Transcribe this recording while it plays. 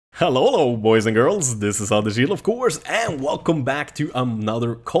Hello boys and girls, this is Anders, of course, and welcome back to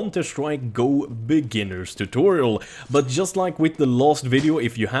another Counterstrike Go beginners tutorial. But just like with the last video,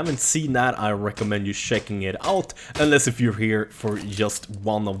 if you haven't seen that, I recommend you checking it out, unless if you're here for just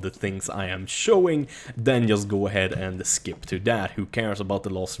one of the things I am showing, then just go ahead and skip to that. Who cares about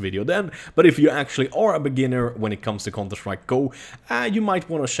the last video then? But if you actually are a beginner when it comes to Counterstrike Go, you might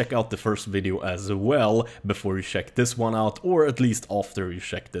want to check out the first video as well before you check this one out, or at least after you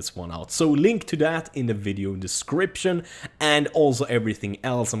check this one out. So link to that in the video description, and also everything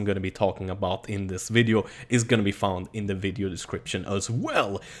else I'm going to be talking about in this video is going to be found in the video description as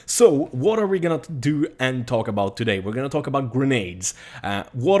well. So what are we going to do and talk about today? We're going to talk about grenades.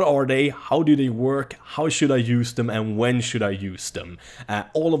 What are they? How do they work? How should I use them? And when should I use them?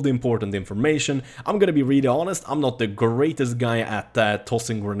 All of the important information. I'm going to be really honest, I'm not the greatest guy at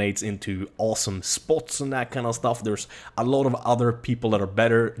tossing grenades into awesome spots and that kind of stuff. There's a lot of other people that are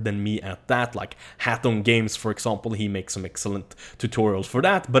better than me at that, like Hatton Games, for example. He makes some excellent tutorials for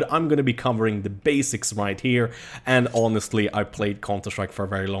that, but I'm going to be covering the basics right here. And honestly, I played Counter-Strike for a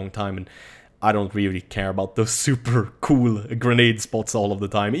very long time, and I don't really care about those super cool grenade spots all of the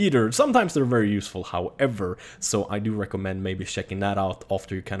time either. Sometimes they're very useful, however, so I do recommend maybe checking that out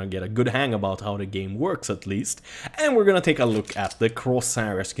after you kind of get a good hang about how the game works at least. And we're gonna take a look at the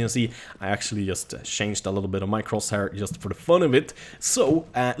Crosshair. As you can see, I actually just changed a little bit of my Crosshair just for the fun of it. So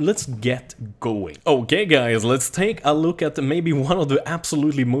let's get going. Okay guys, let's take a look at maybe one of the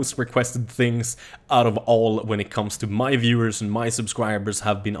absolutely most requested things out of all when it comes to my viewers and my subscribers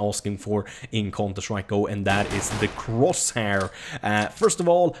have been asking for in Counter-Strike Go, and that is the Crosshair. First of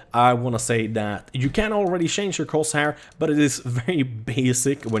all, I want to say that you can already change your Crosshair, but it is very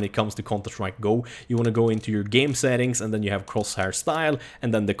basic when it comes to Counter-Strike Go. You want to go into your game settings, and then you have Crosshair style,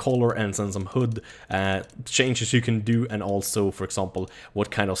 and then the color, and then some HUD changes you can do, and also, for example,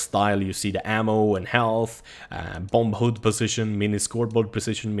 what kind of style you see the ammo and health, bomb HUD position, mini scoreboard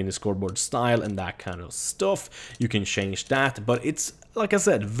position, mini scoreboard style, and that kind of stuff. You can change that, but it's, like I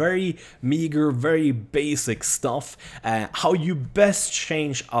said, very meager, very basic stuff. How you best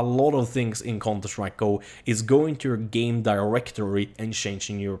change a lot of things in Counter-Strike Go is going to your game directory and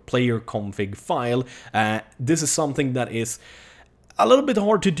changing your player config file. This is something that is a little bit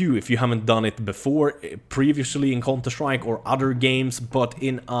hard to do if you haven't done it before, previously in Counter-Strike or other games, but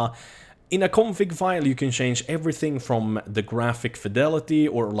in a config file you can change everything from the graphic fidelity,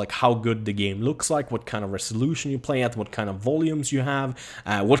 or like how good the game looks like, what kind of resolution you play at, what kind of volumes you have,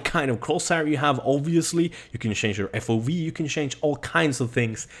 what kind of crosshair you have. Obviously, you can change your FOV, you can change all kinds of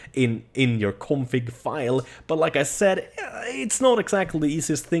things in your config file. But like I said, it's not exactly the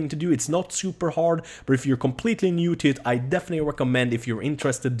easiest thing to do. It's not super hard, but if you're completely new to it, I definitely recommend, if you're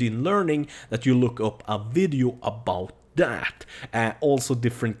interested in learning, that you look up a video about that. Also,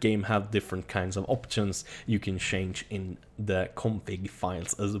 different game have different kinds of options you can change in the config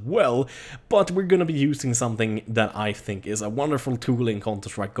files as well, but we're gonna be using something that I think is a wonderful tool in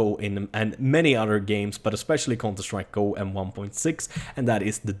Counter-Strike Go and many other games, but especially Counter-Strike Go and 1.6, and that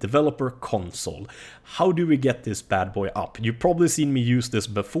is the developer console. How do we get this bad boy up? You've probably seen me use this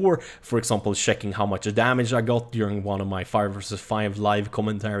before, for example, checking how much damage I got during one of my 5 vs 5 live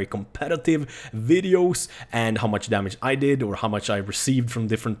commentary competitive videos, and how much damage I did or how much I received from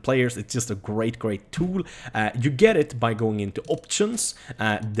different players. It's just a great tool. You get it by going into options,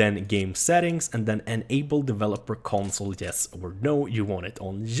 then game settings, and then enable developer console, yes or no. You want it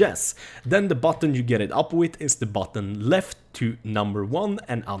on yes. Then the button you get it up with is the button left to number 1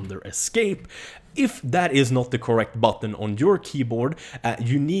 and under escape. If that is not the correct button on your keyboard,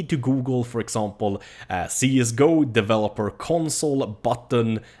 you need to Google, for example, CSGO developer console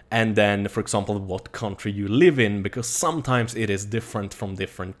button, and then, for example, what country you live in, because sometimes it is different from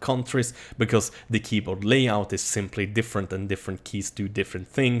different countries, because the keyboard layout is simply different and different keys do different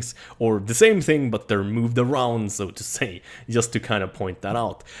things, or the same thing but they're moved around, so to say, just to kind of point that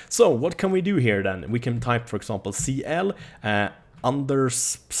out. So what can we do here then? We can type, for example, CL under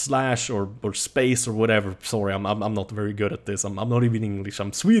slash or space or whatever. Sorry, I'm not very good at this. I'm not even English,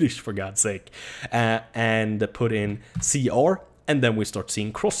 I'm Swedish, for God's sake. And put in CR, and then we start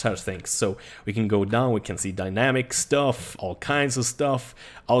seeing crosshair things. So we can go down, we can see dynamic stuff, all kinds of stuff,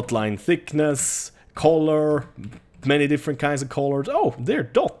 outline thickness, color, many different kinds of colors. Oh, there,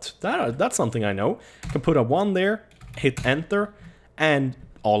 dot. That's something I know. I can put a 1 there, hit enter, and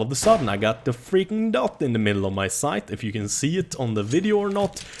all of a sudden I got the freaking dot in the middle of my sight. If you can see it on the video or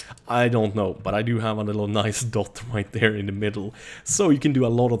not, I don't know, but I do have a little nice dot right there in the middle. So you can do a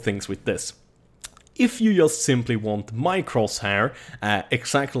lot of things with this. If you just simply want my crosshair,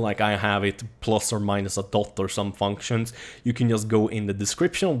 exactly like I have it, plus or minus a dot or some functions, you can just go in the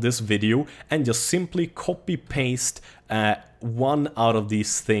description of this video and just simply copy paste one out of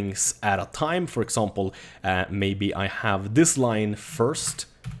these things at a time. For example, maybe I have this line first,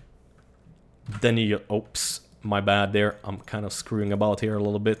 then you, oops, my bad there, I'm kind of screwing about here a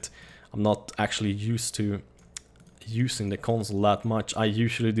little bit. I'm not actually used to using the console that much. I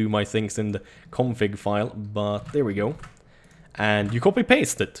usually do my things in the config file, but there we go. And you copy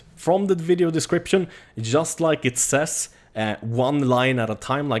paste it from the video description, just like it says, one line at a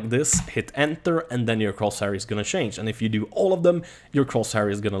time like this, hit enter, and then your crosshair is gonna change. And if you do all of them, your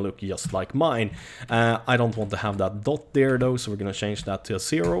crosshair is gonna look just like mine. I don't want to have that dot there though, so we're gonna change that to a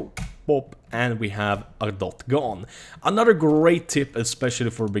 0. Pop, and we have a dot gone. Another great tip,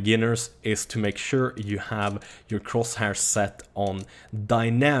 especially for beginners, is to make sure you have your crosshair set on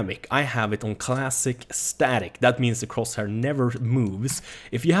dynamic. I have it on classic static. That means the crosshair never moves.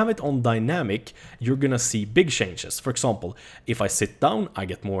 If you have it on dynamic, you're gonna see big changes. For example, if I sit down, I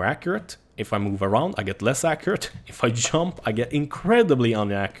get more accurate. If I move around, I get less accurate. If I jump, I get incredibly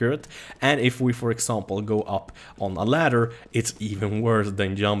inaccurate. And if we, for example, go up on a ladder, it's even worse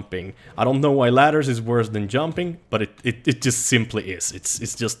than jumping. I don't know why ladders is worse than jumping, but it just simply is.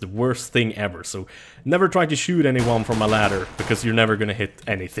 It's just the worst thing ever. So never try to shoot anyone from a ladder, because you're never gonna hit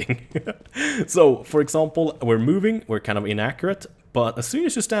anything. So, for example, we're moving, we're kind of inaccurate. But as soon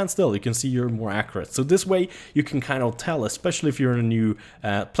as you stand still, you can see you're more accurate. So this way, you can kind of tell, especially if you're a new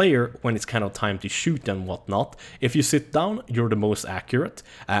player, when it's kind of time to shoot and whatnot. If you sit down, you're the most accurate,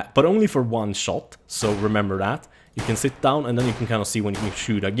 but only for one shot. So remember that. You can sit down and then you can kind of see when you can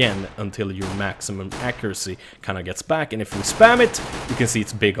shoot again until your maximum accuracy kind of gets back. And if you spam it, you can see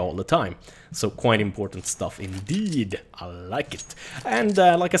it's big all the time. So quite important stuff indeed. I like it. And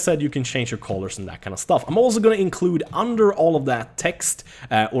like I said, you can change your colors and that kind of stuff. I'm also going to include under all of that text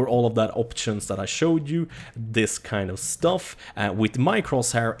or all of that options that I showed you, this kind of stuff. With my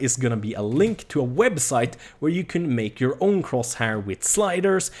crosshair is going to be a link to a website where you can make your own crosshair with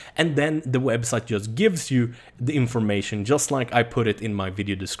sliders, and then the website just gives you the information just like I put it in my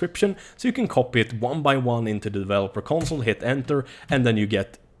video description. So you can copy it one by one into the developer console, hit enter, and then you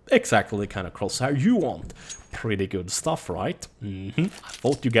get exactly the kind of crosshair you want. Pretty good stuff, right? I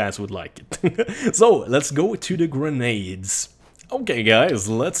thought you guys would like it. So let's go to the grenades. Okay guys,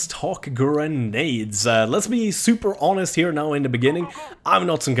 let's talk grenades. Let's be super honest here now in the beginning. I'm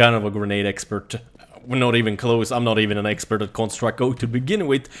not some kind of a grenade expert. We're not even close. I'm not even an expert at Counterstrike Go to begin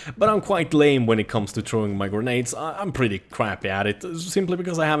with, but I'm quite lame when it comes to throwing my grenades. I'm pretty crappy at it, simply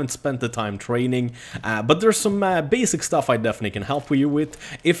because I haven't spent the time training. But there's some basic stuff I definitely can help you with.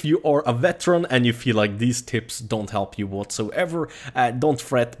 If you are a veteran and you feel like these tips don't help you whatsoever, don't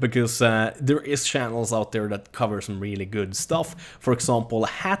fret, because there is channels out there that cover some really good stuff. For example,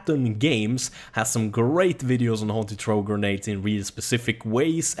 Hatton Games has some great videos on how to throw grenades in really specific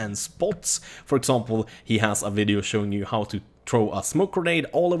ways and spots. For example, he has a video showing you how to throw a smoke grenade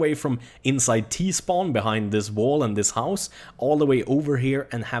all the way from inside T-spawn behind this wall and this house, all the way over here,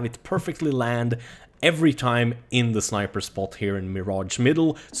 and have it perfectly land every time in the sniper spot here in Mirage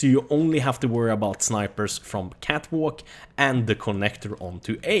Middle, so you only have to worry about snipers from Catwalk and the connector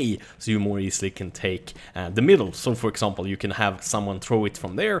onto A, so you more easily can take the middle. So for example, you can have someone throw it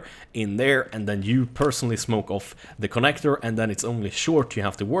from there, in there, and then you personally smoke off the connector, and then it's only short you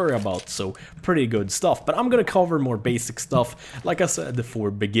have to worry about, so pretty good stuff. But I'm gonna cover more basic stuff, like I said,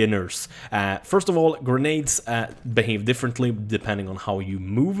 for beginners. First of all, grenades behave differently depending on how you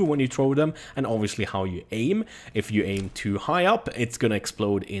move when you throw them, and obviously how you aim. If you aim too high up, it's gonna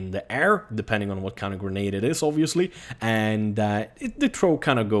explode in the air, depending on what kind of grenade it is, obviously, and the throw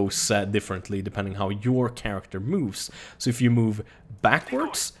kind of goes differently depending how your character moves. So if you move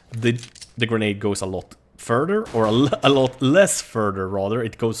backwards, the grenade goes a lot further, or a lot less further rather,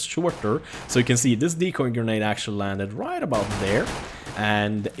 it goes shorter. So you can see this decoy grenade actually landed right about there.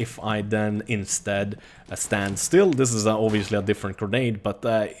 And if I then instead stand still, this is obviously a different grenade, but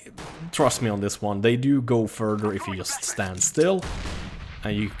trust me on this one, they do go further if you just stand still.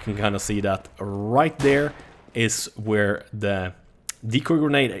 And you can kind of see that right there is where the decoy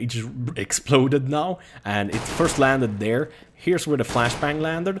grenade just exploded now, and it first landed there. Here's where the flashbang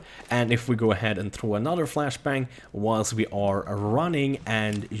landed, and if we go ahead and throw another flashbang whilst we are running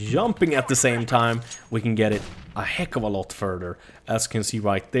and jumping at the same time, we can get it a heck of a lot further. As you can see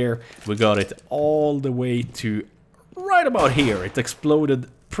right there, we got it all the way to right about here. It exploded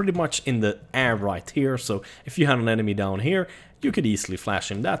pretty much in the air right here, so if you had an enemy down here, you could easily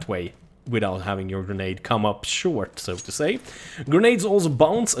flash him that way. without having your grenade come up short, so to say. Grenades also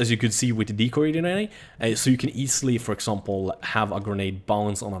bounce, as you could see with the decoy grenade, so you can easily, for example, have a grenade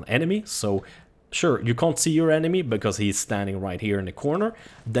bounce on an enemy. So sure, you can't see your enemy because he's standing right here in the corner.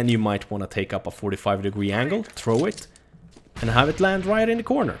 Then you might want to take up a 45-degree angle, throw it, and have it land right in the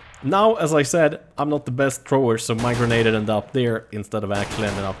corner. Now, as I said, I'm not the best thrower, so my grenade ended up there instead of actually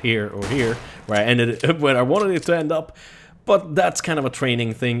ending up here or here, where I wanted it to end up. But that's kind of a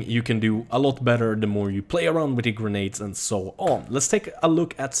training thing. You can do a lot better the more you play around with the grenades and so on. Let's take a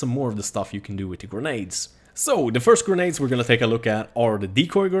look at some more of the stuff you can do with the grenades. So, the first grenades we're going to take a look at are the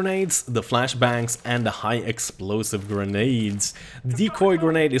decoy grenades, the flashbangs, and the high explosive grenades. The decoy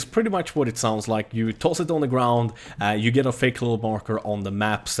grenade is pretty much what it sounds like. You toss it on the ground, you get a fake little marker on the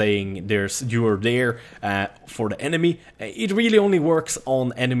map saying you're there for the enemy. It really only works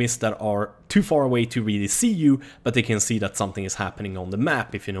on enemies that are too far away to really see you, but they can see that something is happening on the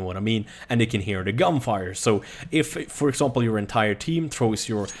map, if you know what I mean, and they can hear the gunfire. So if, for example, your entire team throws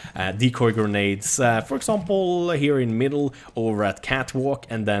your decoy grenades, for example, here in middle over at catwalk,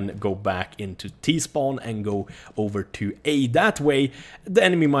 and then go back into T-spawn and go over to A that way, the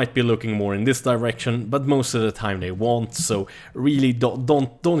enemy might be looking more in this direction, but most of the time they won't. So really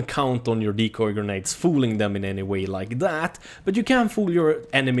don't count on your decoy grenades fooling them in any way like that, but you can fool your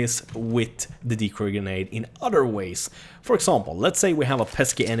enemies with the decoy grenade in other ways. For example, let's say we have a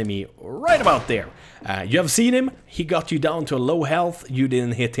pesky enemy right about there. You have seen him, he got you down to a low health, you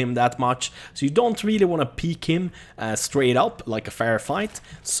didn't hit him that much, so you don't really want to peek him straight up like a fair fight.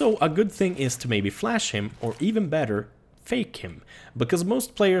 So a good thing is to maybe flash him, or even better, fake him. Because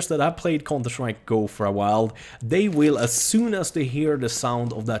most players that have played Counter-Strike Go for a while, they will, as soon as they hear the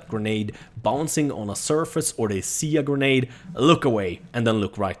sound of that grenade bouncing on a surface, or they see a grenade, look away and then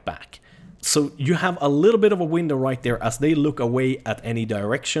look right back. So you have a little bit of a window right there as they look away at any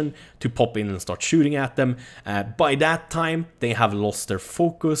direction to pop in and start shooting at them. By that time, they have lost their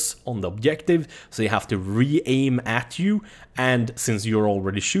focus on the objective, so they have to re-aim at you. And since you're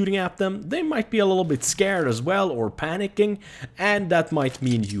already shooting at them, they might be a little bit scared as well, or panicking, and that might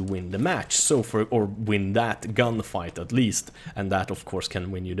mean you win the match. So or win that gunfight at least, and that of course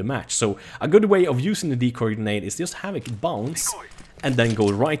can win you the match. So a good way of using the decoy grenade is just have it bounce and then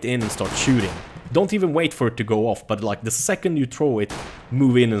go right in and start shooting. Don't even wait for it to go off, but like the second you throw it,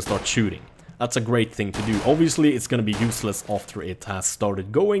 move in and start shooting. That's a great thing to do. Obviously, it's going to be useless after it has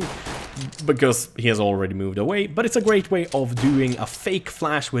started going, because he has already moved away, but it's a great way of doing a fake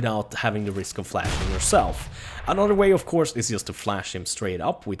flash without having the risk of flashing yourself. Another way, of course, is just to flash him straight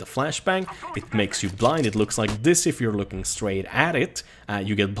up with a flashbang. It makes you blind. It looks like this if you're looking straight at it.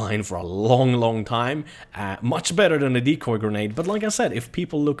 You get blind for a long time. Much better than a decoy grenade, but like I said, if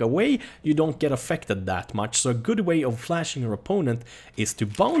people look away, you don't get affected that much. So a good way of flashing your opponent is to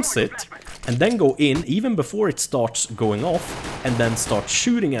bounce it and then go in even before it starts going off, and then start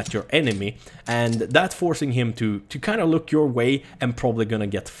shooting at your enemy, and that forcing him to kind of look your way, and probably gonna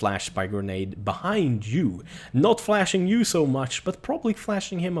get flashed by grenade behind you. Not flashing you so much, but probably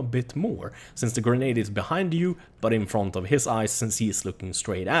flashing him a bit more, since the grenade is behind you, but in front of his eyes, since he is looking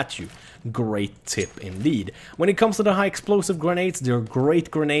straight at you. Great tip indeed. When it comes to the high explosive grenades, they're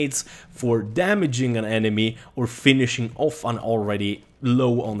great grenades for damaging an enemy or finishing off an already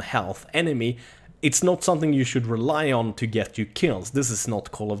low on health enemy. It's not something you should rely on to get you kills. This is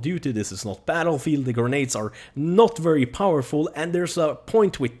not Call of Duty, this is not Battlefield, the grenades are not very powerful, and there's a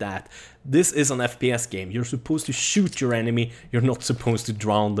point with that. This is an FPS game. You're supposed to shoot your enemy, you're not supposed to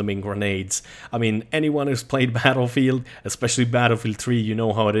drown them in grenades. I mean, anyone who's played Battlefield, especially Battlefield 3, you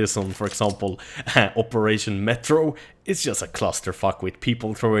know how it is on, for example, Operation Metro. It's just a clusterfuck with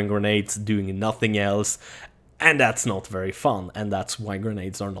people throwing grenades, doing nothing else. And that's not very fun, and that's why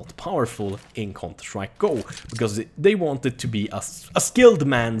grenades are not powerful in Counter-Strike Go, because they want it to be a skilled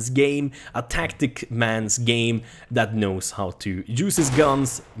man's game, a tactic man's game that knows how to use his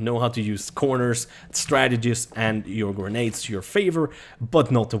guns, know how to use corners, strategies, and your grenades to your favor, but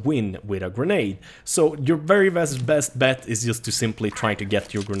not to win with a grenade. So your very best bet is just to simply try to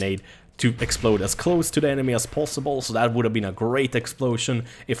get your grenade to explode as close to the enemy as possible. So that would have been a great explosion.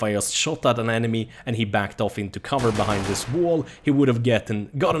 If I just shot at an enemy and he backed off into cover behind this wall, he would have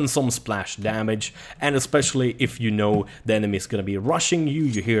gotten some splash damage. And especially if you know the enemy is going to be rushing you,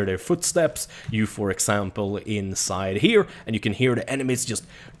 you hear their footsteps, you for example inside here, and you can hear the enemies just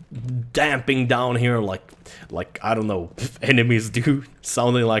damping down here like I don't know, enemies do,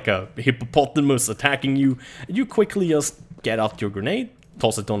 sounding like a hippopotamus attacking you. You quickly just get out your grenade,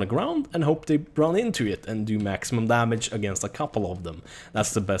 toss it on the ground and hope they run into it and do maximum damage against a couple of them.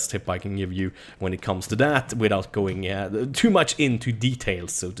 That's the best tip I can give you when it comes to that, without going too much into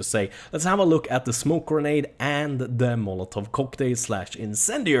details, so to say. Let's have a look at the smoke grenade and the Molotov cocktail /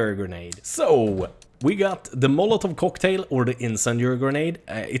 incendiary grenade. So we got the Molotov cocktail or the incendiary grenade.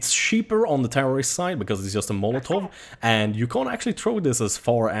 It's cheaper on the terrorist side because it's just a Molotov, and you can't actually throw this as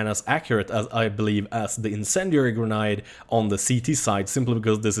far and as accurate as I believe as the incendiary grenade on the CT side, simply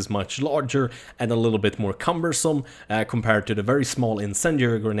because this is much larger and a little bit more cumbersome compared to the very small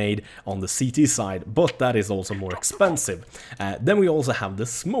incendiary grenade on the CT side, but that is also more expensive. Then we also have the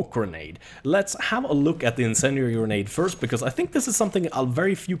smoke grenade. Let's have a look at the incendiary grenade first, because I think this is something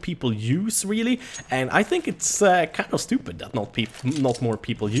very few people use really. And I think it's kind of stupid that not more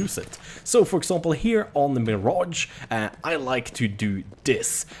people use it. So, for example, here on the Mirage, I like to do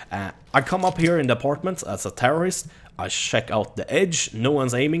this. I come up here in the apartments as a terrorist. I check out the edge. No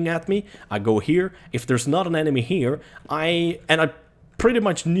one's aiming at me. I go here. If there's not an enemy here, I pretty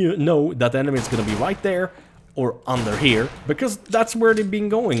much know that the enemy is going to be right there or under here, because that's where they've been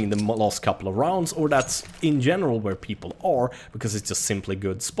going in the last couple of rounds, or that's in general where people are, because it's just simply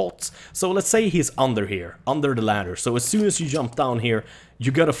good spots. So let's say he's under here, under the ladder. So as soon as you jump down here,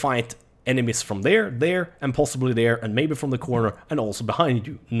 you gotta fight enemies from there, and possibly there, and maybe from the corner, and also behind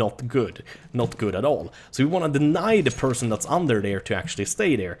you. Not good. Not good at all. So you want to deny the person that's under there to actually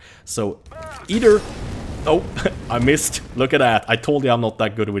stay there. So either... Oh, I missed. Look at that. I told you I'm not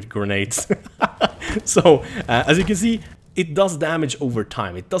that good with grenades. So, as you can see, it does damage over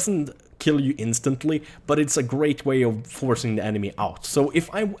time. It doesn't kill you instantly, but it's a great way of forcing the enemy out. So if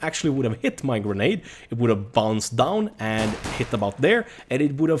I actually would have hit my grenade, it would have bounced down and hit about there, and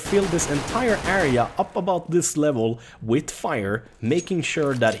it would have filled this entire area up about this level with fire, making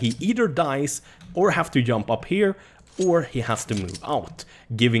sure that he either dies or have to jump up here, or he has to move out,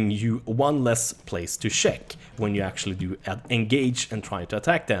 giving you one less place to check when you actually do engage and try to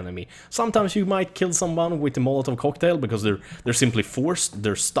attack the enemy. Sometimes you might kill someone with the Molotov cocktail because they're simply forced,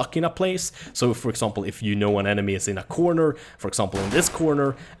 they're stuck in a place. So for example, if you know an enemy is in a corner, for example in this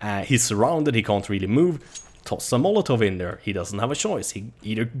corner, he's surrounded, he can't really move, toss a Molotov in there. He doesn't have a choice. He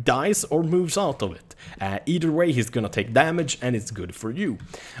either dies or moves out of it. Either way, he's gonna take damage, and it's good for you.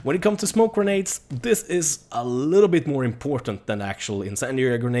 When it comes to smoke grenades, this is a little bit more important than the actual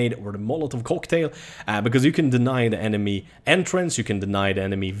incendiary grenade or the Molotov cocktail, because you can deny the enemy entrance, you can deny the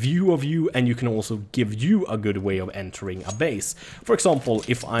enemy view of you, and you can also give you a good way of entering a base. For example,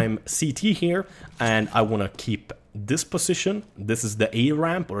 if I'm CT here and I want to keep this position, this is the A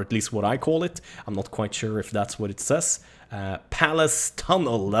ramp, or at least what I call it. I'm not quite sure if that's what it says. Palace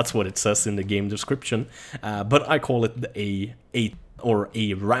Tunnel, that's what it says in the game description. But I call it the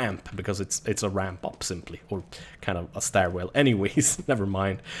A ramp, because it's a ramp up simply, or kind of a stairwell. Anyways, never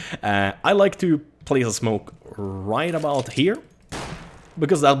mind. I like to place a smoke right about here,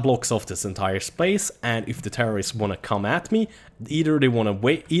 because that blocks off this entire space, and if the terrorists want to come at me, either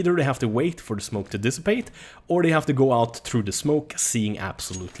they have to wait for the smoke to dissipate, or they have to go out through the smoke seeing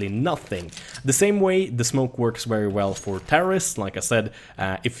absolutely nothing. The same way the smoke works very well for terrorists. Like I said,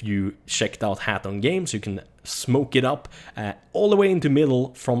 if you checked out Hat on Games, you can smoke it up all the way into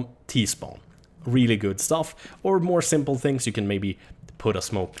middle from T-spawn. Really good stuff. Or more simple things, you can maybe put a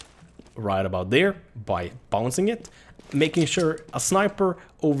smoke right about there by bouncing it, making sure a sniper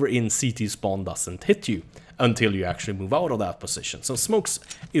over in CT spawn doesn't hit you until you actually move out of that position. So smokes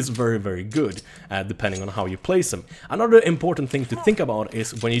is very, very good, depending on how you place them. Another important thing to think about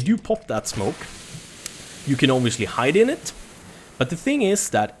is when you do pop that smoke, you can obviously hide in it. But the thing is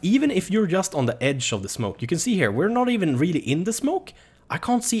that even if you're just on the edge of the smoke, you can see here, we're not even really in the smoke. I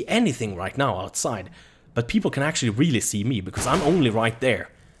can't see anything right now outside, but people can actually really see me because I'm only right there.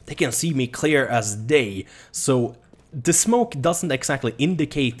 They can see me clear as day. So the smoke doesn't exactly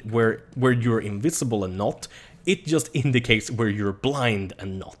indicate where you're invisible and not. It just indicates where you're blind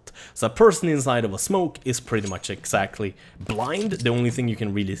and not. So a person inside of a smoke is pretty much exactly blind. The only thing you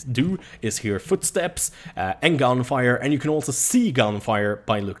can really do is hear footsteps and gunfire, and you can also see gunfire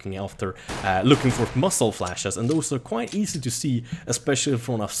by looking for muzzle flashes, and those are quite easy to see, especially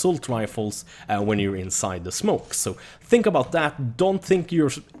from assault rifles when you're inside the smoke. So think about that. Don't think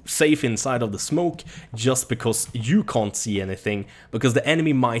you're safe inside of the smoke just because you can't see anything, because the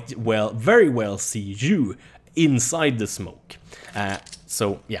enemy might very well see you inside the smoke.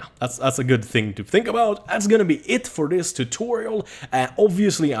 So yeah, that's a good thing to think about. That's gonna be it for this tutorial.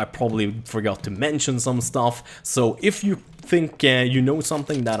 Obviously I probably forgot to mention some stuff, so if you think you know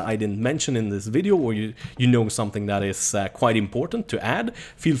something that I didn't mention in this video, or you know something that is quite important to add,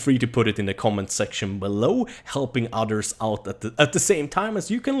 feel free to put it in the comment section below, helping others out at the same time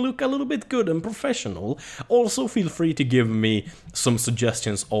as you can look a little bit good and professional. Also, feel free to give me some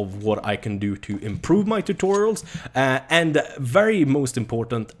suggestions of what I can do to improve my tutorials, and very most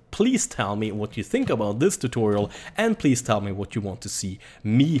important, please tell me what you think about this tutorial, and please tell me what you want to see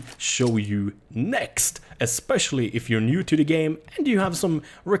me show you next, especially if you're new to the game and you have some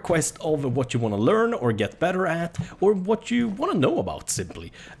request of what you want to learn or get better at, or what you want to know about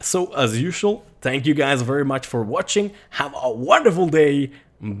simply. So as usual, thank you guys very much for watching, have a wonderful day,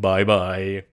 bye bye.